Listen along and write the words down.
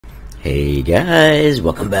Hey guys,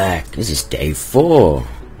 welcome back. This is day 4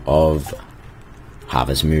 of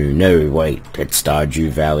Harvest Moon. No, wait, it's Stardew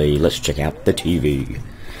Valley. Let's check out the TV.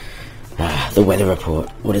 The weather report.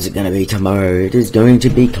 What is it going to be tomorrow? It is going to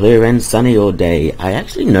be clear and sunny all day. I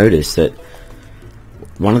actually noticed that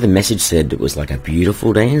one of the messages said it was like a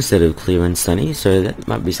beautiful day instead of clear and sunny, so that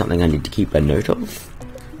might be something I need to keep a note of.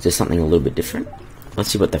 Is there something a little bit different? Let's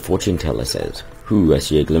see what the fortune teller says. I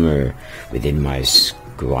see a glimmer within my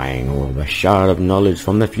scrying orb, a shard of knowledge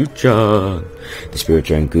from the future. The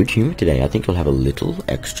spirits are in good humor today. I think you'll have a little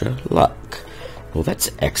extra luck. Well,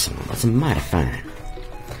 that's excellent. That's mighty fine.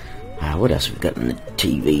 What else we got on the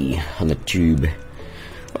TV, on the tube?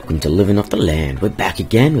 Welcome to Living Off the Land. We're back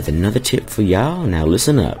again with another tip for y'all. Now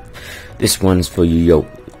listen up. This one's for you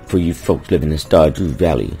folks living in Stardew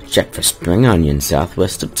Valley. Check for spring onions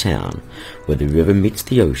southwest of town, where the river meets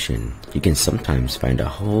the ocean. You can sometimes find a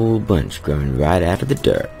whole bunch growing right out of the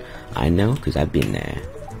dirt. I know, because I've been there.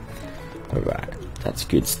 Alright, that's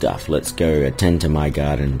good stuff. Let's go attend to my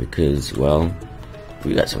garden because, well,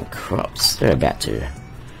 we got some crops. They're about to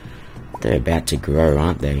grow,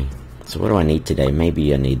 aren't they? So what do I need today?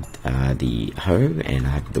 Maybe I need the hoe and I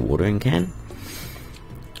have the watering can.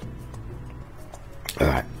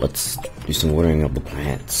 Alright, let's do some watering of the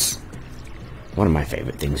plants. One of my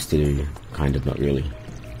favorite things to do. Kind of, not really.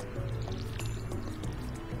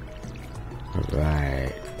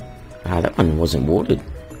 Alright. That one wasn't watered.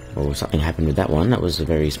 Or something happened with that one. That was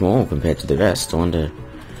very small compared to the rest. I wonder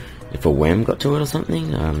if a worm got to it or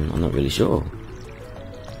something. I'm not really sure.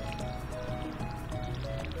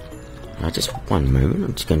 Just one moment.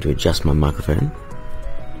 I'm just going to adjust my microphone.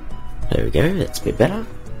 There we go. That's a bit better.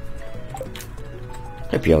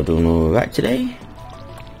 Hope you're all doing alright today.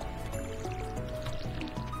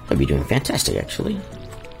 Hope you're doing fantastic, actually.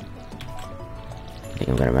 I think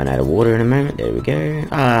I'm going to run out of water in a moment. There we go.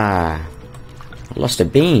 I lost a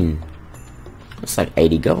bean. That's like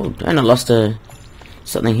 80 gold. And I lost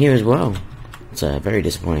something here as well. It's very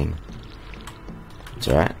disappointing. It's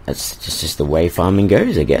alright. That's just the way farming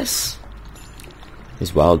goes, I guess.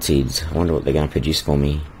 These wild seeds. I wonder what they're going to produce for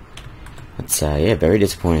me. That's, yeah, very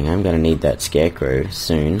disappointing. I'm going to need that scarecrow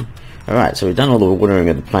soon. Alright, so we've done all the watering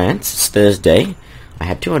of the plants. It's Thursday. I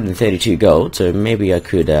have 232 gold, so maybe I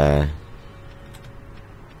could, let's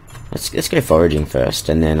go foraging first,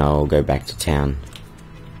 and then I'll go back to town.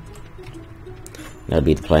 That'll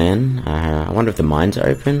be the plan. I wonder if the mines are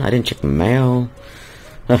open. I didn't check my mail.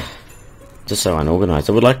 Just so unorganized.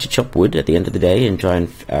 I would like to chop wood at the end of the day and try and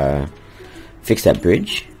fix that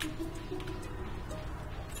bridge.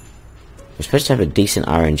 We're supposed to have a decent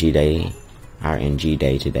RNG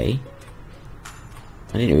day today.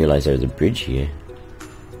 I didn't realize there was a bridge here.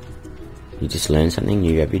 You just learn something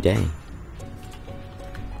new every day.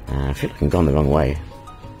 I feel like I'm going the wrong way.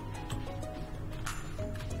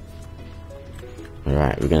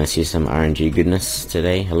 Alright, we're gonna see some RNG goodness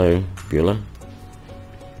today. Hello, Beulah.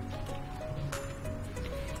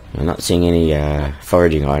 I'm not seeing any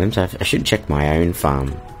foraging items. I should check my own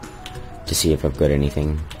farm to see if I've got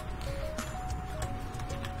anything.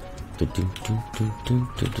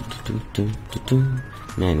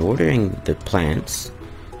 Man, watering the plants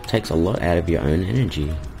takes a lot out of your own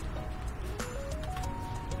energy.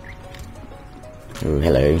 Oh,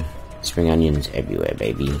 hello. Spring onions everywhere,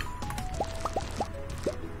 baby.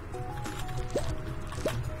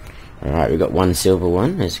 Alright, we've got one silver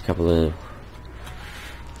one. There's a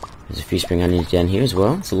few spring onions down here as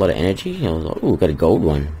well. It's a lot of energy. Oh, we've got a gold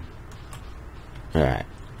one. Alright.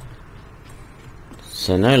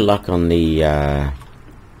 So no luck on the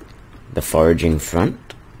foraging front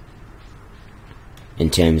in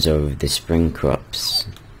terms of the spring crops,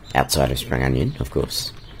 outside of spring onion, of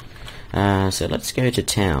course. So let's go to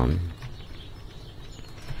town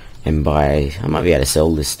and buy. I might be able to sell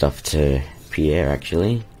this stuff to Pierre,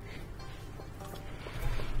 actually.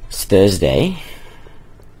 It's Thursday.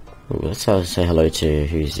 Ooh, let's say hello to,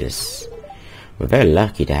 who's this? We're very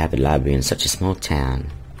lucky to have a library in such a small town.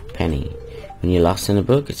 Penny. When you're lost in a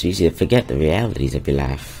book, it's easy to forget the realities of your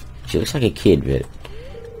life. She looks like a kid, but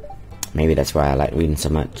maybe that's why I like reading so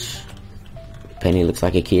much. Penny looks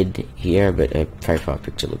like a kid here, but her profile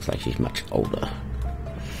picture looks like she's much older.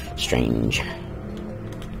 Strange.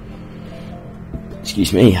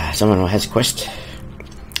 Excuse me, someone has a quest.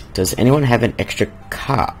 Does anyone have an extra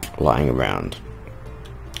carp lying around?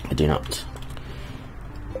 I do not.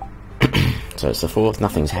 So it's the 4th,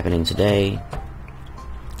 nothing's happening today.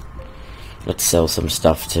 Let's sell some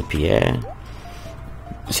stuff to Pierre.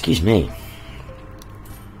 Excuse me.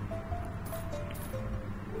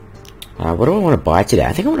 What do I want to buy today?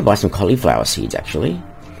 I think I want to buy some cauliflower seeds, actually.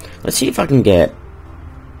 Let's see if I can get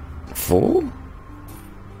 4?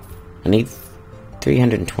 I need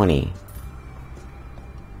 320.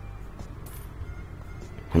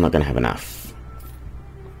 I'm not gonna have enough.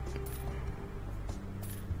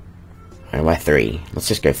 Alright, why 3? Let's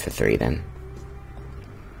just go for 3 then.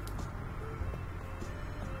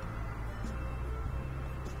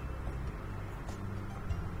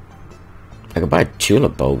 I could buy a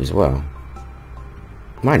tulip bulb as well.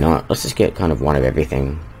 Why not? Let's just get kind of one of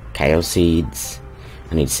everything. Kale seeds.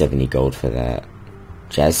 I need 70 gold for that.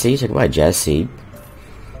 Jazz seeds? I could buy a jazz seed.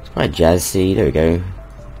 Let's buy a jazz seed. There we go.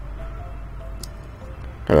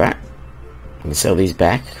 Alright. I can sell these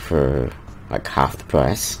back for like half the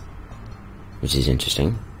price, which is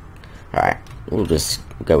interesting. Alright. We'll just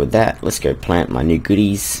go with that. Let's go plant my new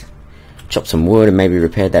goodies. Chop some wood and maybe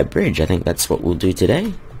repair that bridge. I think that's what we'll do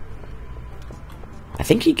today. I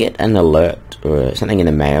think you get an alert or something in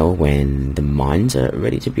the mail when the mines are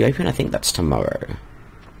ready to be open. I think that's tomorrow.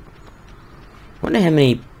 I wonder how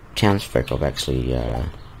many townsfolk I've actually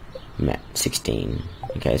met. 16.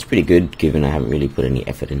 Okay, it's pretty good given I haven't really put any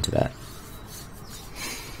effort into that.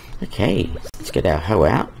 Okay, let's get our hoe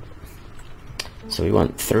out. So we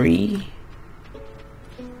want 3.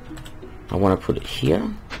 I want to put it here.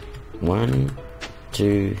 1,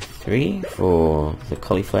 2, 3 for the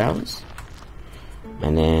cauliflowers.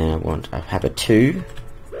 And then I have a 2.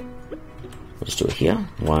 We'll just do it here.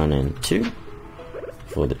 1 and 2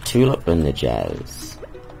 for the tulip and the jazz.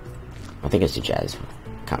 I think it's the jazz.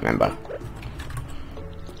 Can't remember.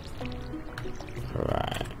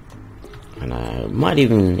 Alright. And I might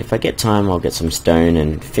even, if I get time, I'll get some stone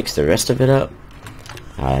and fix the rest of it up.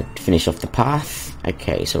 Finish off the path.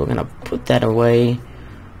 Okay, so we're gonna put that away.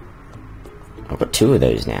 I've got 2 of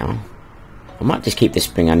those now. I might just keep this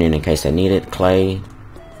spring onion in case I need it. Clay.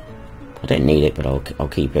 I don't need it, but I'll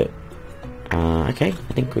keep it. Okay,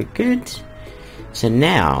 I think we're good. So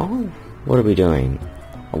now, what are we doing?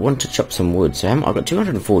 I want to chop some wood. So I've got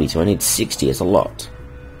 240, so I need 60. It's a lot.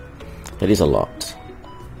 That is a lot.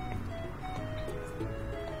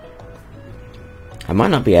 I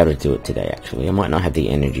might not be able to do it today, actually. I might not have the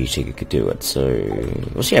energy to do it, so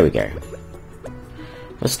we'll see how we go.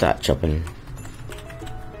 Let's start chopping.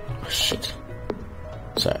 Oh, shit.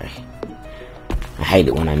 Sorry. I hate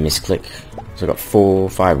it when I misclick. So I got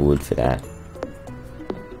 5 wood for that.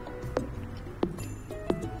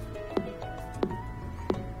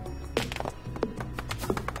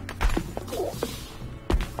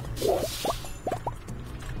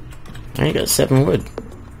 I only got 7 wood.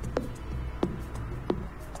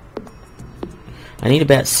 I need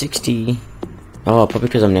about 60. Oh, probably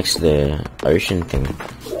because I'm next to the ocean thing.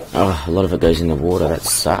 Oh, a lot of it goes in the water. That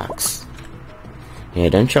sucks. Yeah,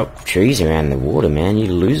 don't chop trees around the water, man.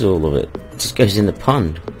 You lose all of it. It just goes in the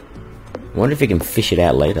pond. I wonder if you can fish it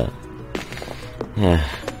out later. Yeah.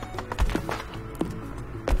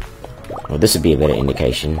 Well, this would be a better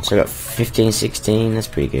indication. So I got 15, 16. That's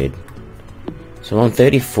pretty good. So I'm on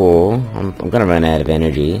 34. I'm gonna run out of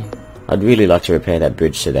energy. I'd really like to repair that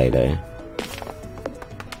bridge today, though.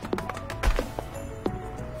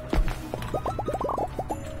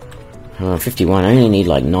 Oh, 51. I only need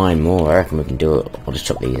like 9 more. I reckon we can do it. I'll just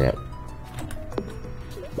chop these out.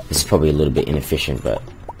 This is probably a little bit inefficient, but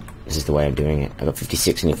this is the way I'm doing it. I got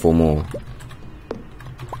 56. I need 4 more.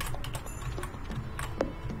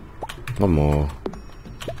 1 more.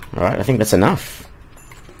 Alright, I think that's enough.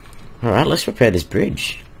 Alright, let's repair this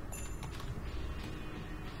bridge.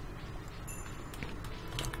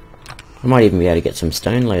 I might even be able to get some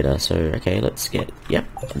stone later, so okay, let's get, yep,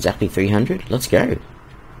 exactly 300. Let's go.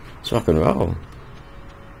 So I can roll.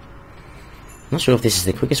 Not sure if this is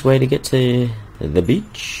the quickest way to get to the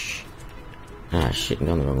beach. Ah, shit, I'm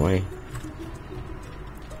going the wrong way.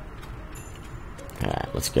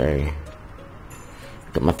 Alright, let's go.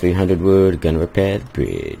 Got my 300 wood, gonna repair the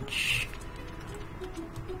bridge.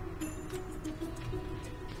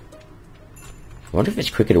 I wonder if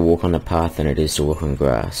it's quicker to walk on the path than it is to walk on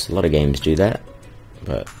grass. A lot of games do that,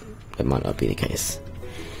 but that might not be the case.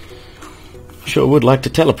 Sure would like to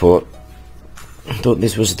teleport. I thought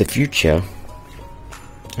this was the future.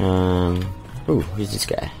 Ooh, who's this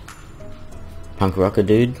guy? Punk rocker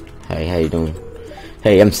dude? Hey, how you doing?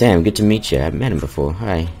 Hey, I'm Sam, good to meet you. I haven't met him before.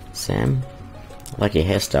 Hi, Sam. I like your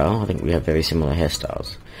hairstyle. I think we have very similar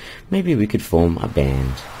hairstyles. Maybe we could form a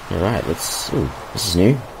band. Alright, let's... Ooh, this is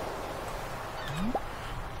new.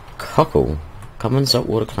 Cockle. Common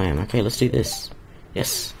saltwater clam. Okay, let's do this.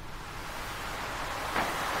 Yes.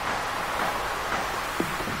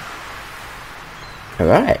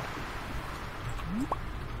 Alright.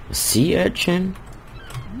 A sea urchin.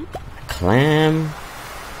 A clam.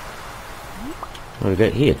 What we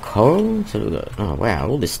got here? Coral? So we got, oh wow,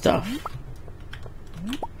 all this stuff.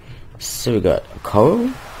 So we got a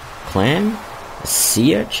coral, clam, a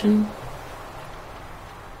sea urchin.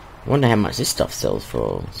 I wonder how much this stuff sells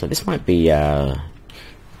for. So this might be a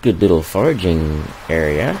good little foraging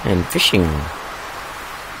area and fishing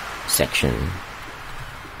section.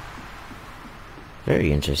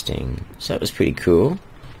 Very interesting. So that was pretty cool.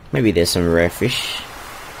 Maybe there's some rare fish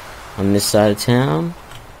on this side of town.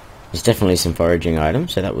 There's definitely some foraging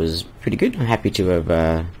items, so that was pretty good. I'm happy to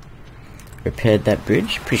have repaired that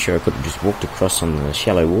bridge. Pretty sure I could have just walked across on the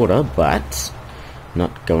shallow water, but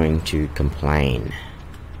not going to complain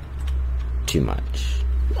too much.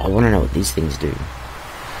 I want to know what these things do.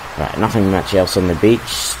 Right, nothing much else on the beach.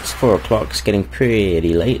 It's 4 o'clock, it's getting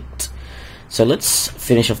pretty late. So let's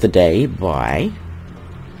finish off the day by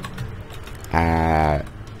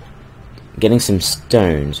getting some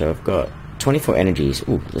stone. So I've got 24 energies.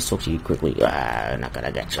 Ooh, let's talk to you quickly. Not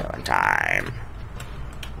gonna get you on time.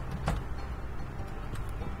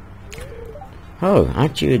 Oh,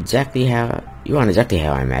 aren't you exactly how... You aren't exactly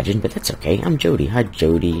how I imagined, but that's okay. I'm Jody. Hi,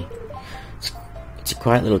 Jody. It's a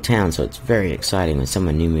quiet little town, so it's very exciting when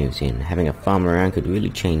someone new moves in. Having a farm around could really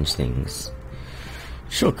change things.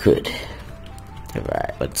 Sure could.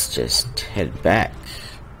 Alright, let's just head back.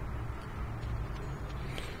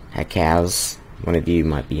 Hi, cows. One of you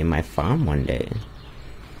might be in my farm one day.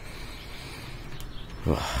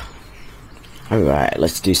 Alright,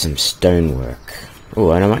 let's do some stonework.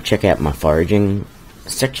 Oh, and I might check out my foraging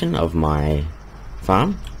section of my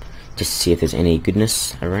farm, just to see if there's any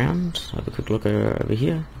goodness around. Have a quick look over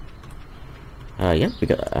here. Yep, we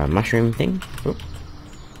got a mushroom thing. Oh.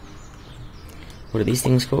 What are these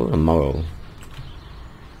things called? A moral.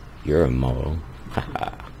 You're a moral.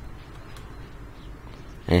 Haha.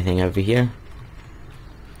 Anything over here?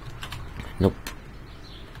 Nope.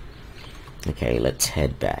 Okay, let's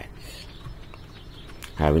head back.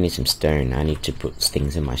 We need some stone. I need to put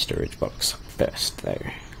things in my storage box first, though.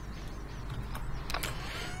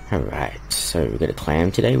 Alright, so we've got a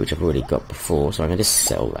clam today, which I've already got before, so I'm going to just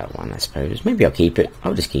sell that one, I suppose. Maybe I'll keep it.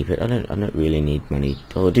 I'll just keep it. I don't really need money.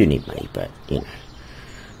 Well, I do need money, but, you know,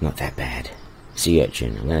 not that bad. Sea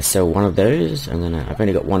urchin. I'm going to sell one of those. I've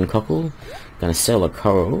only got one cockle. I'm going to sell a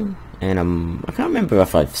coral, and I can't remember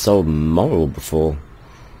if I've sold moral before.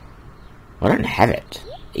 I don't have it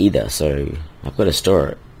either, so I've got to store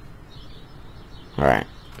it. Alright,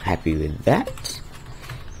 happy with that.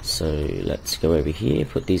 So let's go over here,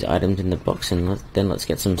 put these items in the box, and then let's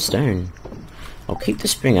get some stone. I'll keep the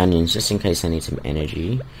spring onions just in case I need some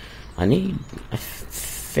energy. I need a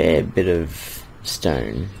fair bit of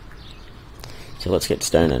stone. So let's get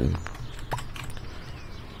stoning.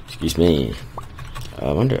 Excuse me.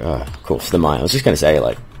 I wonder, of course, the mine. I was just going to say,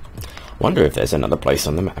 like, wonder if there's another place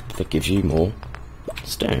on the map that gives you more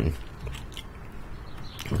stone.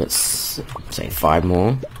 Let's say 5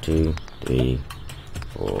 more. 2, 3,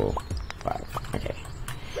 4, 5. Okay.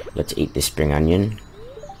 Let's eat this spring onion.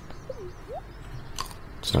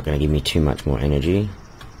 It's not going to give me too much more energy.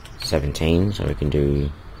 17, so we can do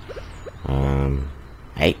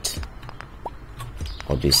 8.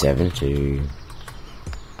 I'll do 7, 2,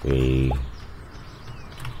 3,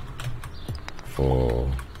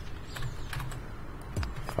 4,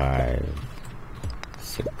 5,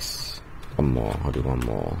 6. One more. I'll do one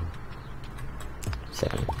more.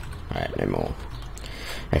 7. Alright, no more.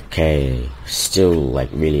 Okay, still like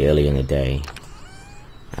really early in the day.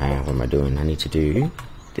 What am I doing? I need to do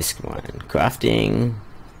this one. Crafting.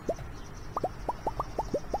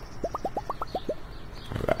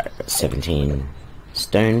 Alright, got 17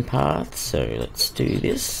 stone paths, so let's do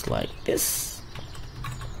this like this.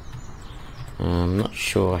 I'm not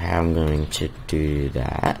sure how I'm going to do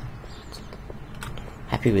that.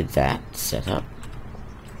 Happy with that setup.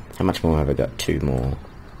 How much more have I got? 2 more.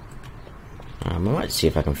 I might see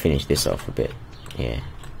if I can finish this off a bit. Yeah.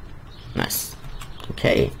 Nice.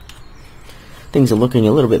 Okay. Things are looking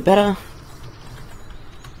a little bit better.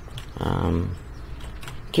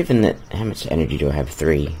 Given that, how much energy do I have?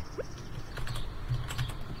 3.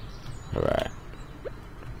 Alright.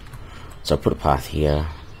 So I'll put a path here.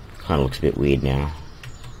 Kind of looks a bit weird now,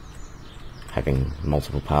 having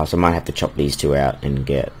multiple paths. I might have to chop these 2 out and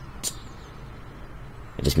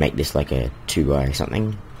just make this like a 2x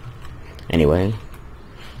something. Anyway,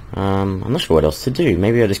 I'm not sure what else to do.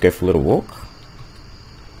 Maybe I'll just go for a little walk.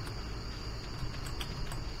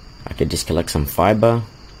 I could just collect some fiber.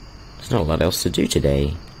 There's not a lot else to do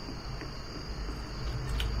today.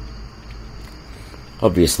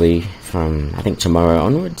 Obviously, from I think tomorrow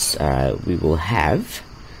onwards, we will have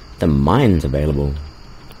the mines available.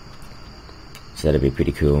 So that'll be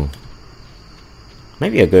pretty cool.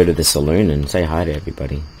 Maybe I'll go to the saloon and say hi to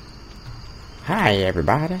everybody. Hi,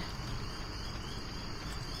 everybody.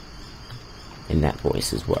 In that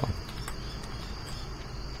voice as well.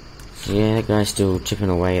 Yeah, that guy's still chipping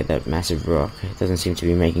away at that massive rock. It doesn't seem to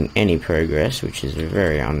be making any progress, which is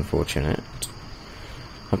very unfortunate.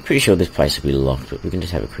 I'm pretty sure this place will be locked, but we can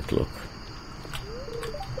just have a quick look.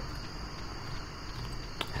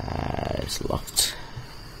 It's locked.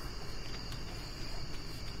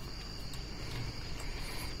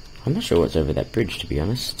 I'm not sure what's over that bridge, to be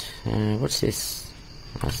honest. What's this?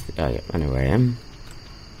 Oh yeah, I know where I am.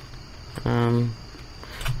 Oh,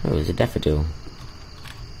 there's a daffodil.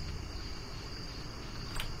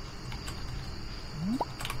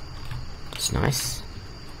 It's nice.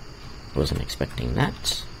 Wasn't expecting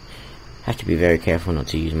that. Have to be very careful not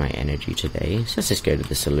to use my energy today. So let's just go to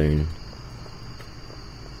the saloon.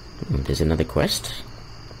 There's another quest.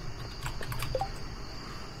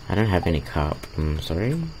 I don't have any carp, I'm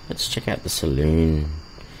sorry. Let's check out the saloon.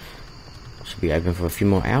 Should be open for a few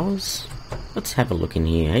more hours. Let's have a look in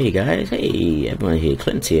here. Hey guys, hey everyone here,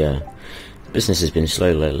 Clint's here. Business has been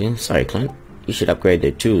slow lately. Sorry Clint, you should upgrade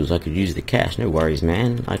their tools. I could use the cash. No worries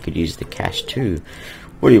man, I could use the cash too.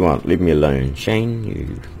 What do you want? Leave me alone. Shane,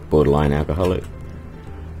 you borderline alcoholic.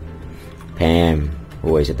 Pam,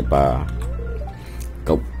 always at the bar.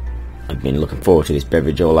 Go. I've been looking forward to this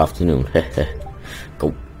beverage all afternoon.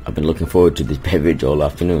 Go. I've been looking forward to this beverage all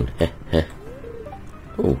afternoon.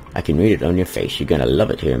 Oh, I can read it on your face. You're gonna love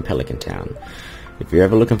it here in Pelican Town. If you're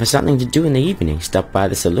ever looking for something to do in the evening, stop by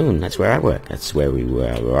the saloon. That's where I work. That's where we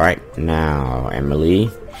were right now, Emily.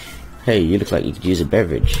 Hey, you look like you could use a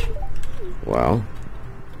beverage. Well,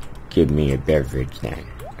 give me a beverage then.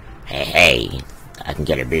 Hey, I can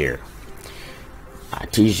get a beer.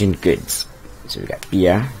 Artesian goods. So we got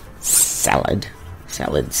beer, salad.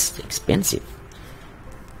 Salad's expensive.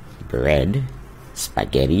 Bread,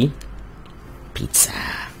 spaghetti, pizza,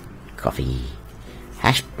 coffee,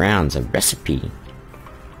 hash browns, a recipe,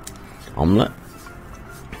 omelette,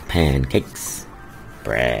 pancakes,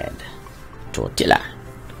 bread, tortilla,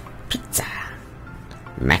 pizza,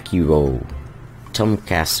 maki roll,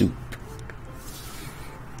 tomka soup.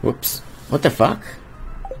 Whoops, what the fuck?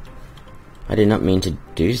 I did not mean to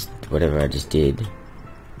do whatever I just did.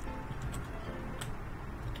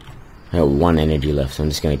 I got 1 energy left, so I'm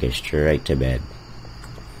just gonna go straight to bed.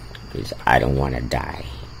 Because I don't want to die.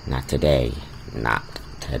 Not today. Not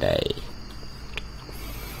today.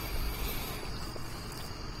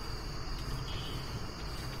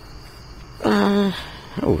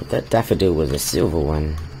 Oh, that daffodil was a silver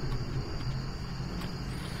one.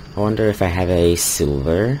 I wonder if I have a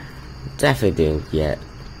silver daffodil yet.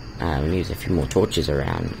 We need a few more torches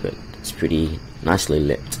around, but it's pretty nicely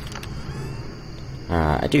lit.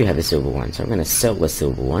 I do have a silver one, so I'm going to sell the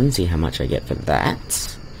silver one, see how much I get for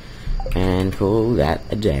that, and call that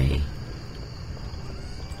a day.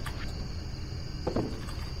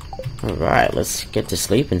 Alright, let's get to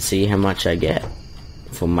sleep and see how much I get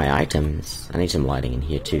for my items. I need some lighting in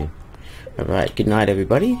here too. Alright, good night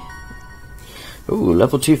everybody. Ooh,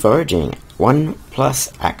 level 2 foraging.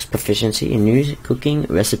 1+ axe proficiency in new cooking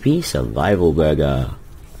recipe survival burger.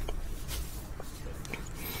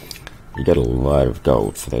 You got a lot of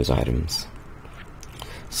gold for those items.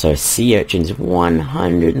 So sea urchins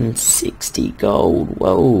 160 gold.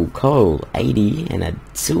 Whoa, coal 80 and a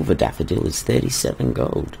silver daffodil is 37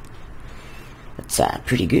 gold. That's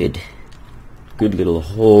pretty good. Good little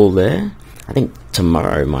haul there. I think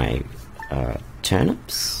tomorrow my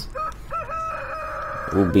turnips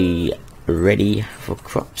will be ready for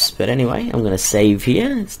crops. But anyway, I'm going to save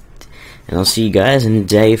here and I'll see you guys in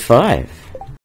day 5.